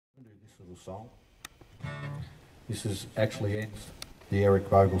little song. This is actually ends the Eric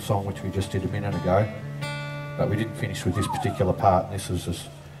Bogle song, which we just did a minute ago, but we didn't finish with this particular part. This is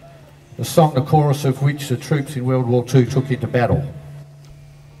a song, the chorus of which the troops in World War II took into battle.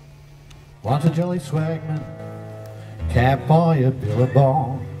 Once a jolly swagman camped by a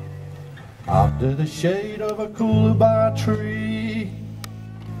billabong under the shade of a coolabah tree,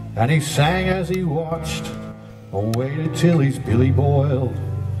 and he sang as he watched, and waited till his billy boiled.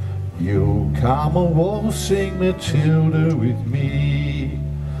 You'll come a waltzing Matilda with me.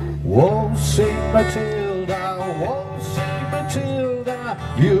 Waltzing Matilda, waltzing Matilda,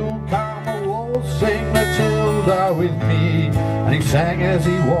 you'll come a waltzing Matilda with me. And he sang as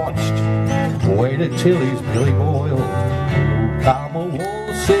he watched, waited till his billy boiled. You'll come a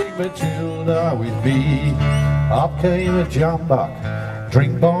waltzing Matilda with me. Up came a jumbuck,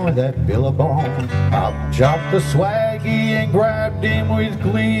 drink by that billabong. Up jumped the swaggy and grabbed him with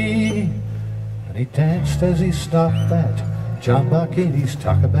glee, and he danced as he stuffed that jumbuck in his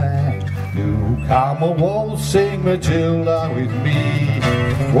tucker bag. You come a waltzing Matilda with me.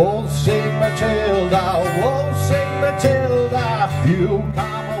 Waltzing Matilda, waltzing Matilda, you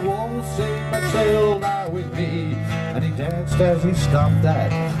come a waltzing Matilda with me. And he danced as he stuffed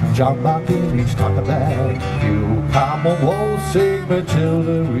that jumbuck in his tucker bag. You come a waltzing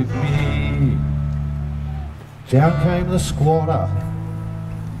Matilda with me. Down came the squatter,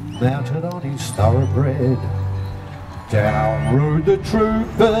 mounted on his thoroughbred. Down rode the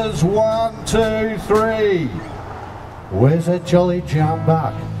troopers, 1, 2, 3. Where's that jolly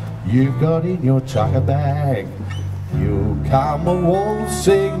jumbuck you've got in your tucker bag? You come a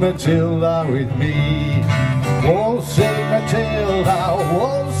waltzing Matilda with me. Waltzing Matilda,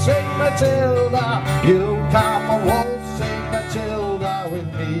 waltzing Matilda, you come a waltzing Matilda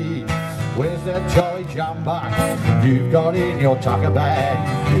with me. Where's that jolly jumbuck you've got in your tucker bag?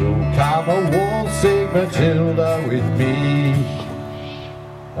 You come a waltzing Matilda with me.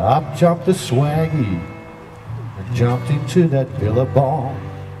 Up jumped the swaggy and jumped into that billabong.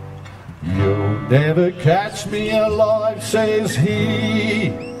 You'll never catch me alive, says he,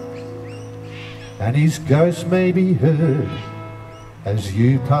 and his ghost may be heard as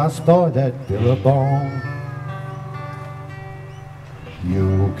you pass by that billabong.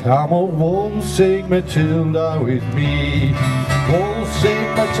 You'll come a waltzing Matilda with me.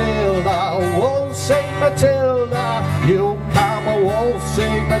 Waltzing Matilda, waltzing Matilda, you'll come a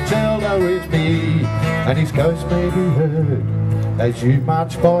waltzing Matilda with me. And his ghost may be heard as you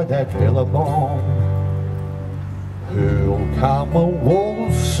march by that billabong. Who'll come a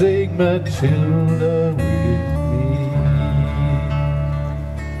waltzing Matilda with me?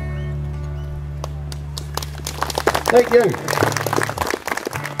 Thank you.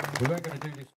 We weren't going to do this.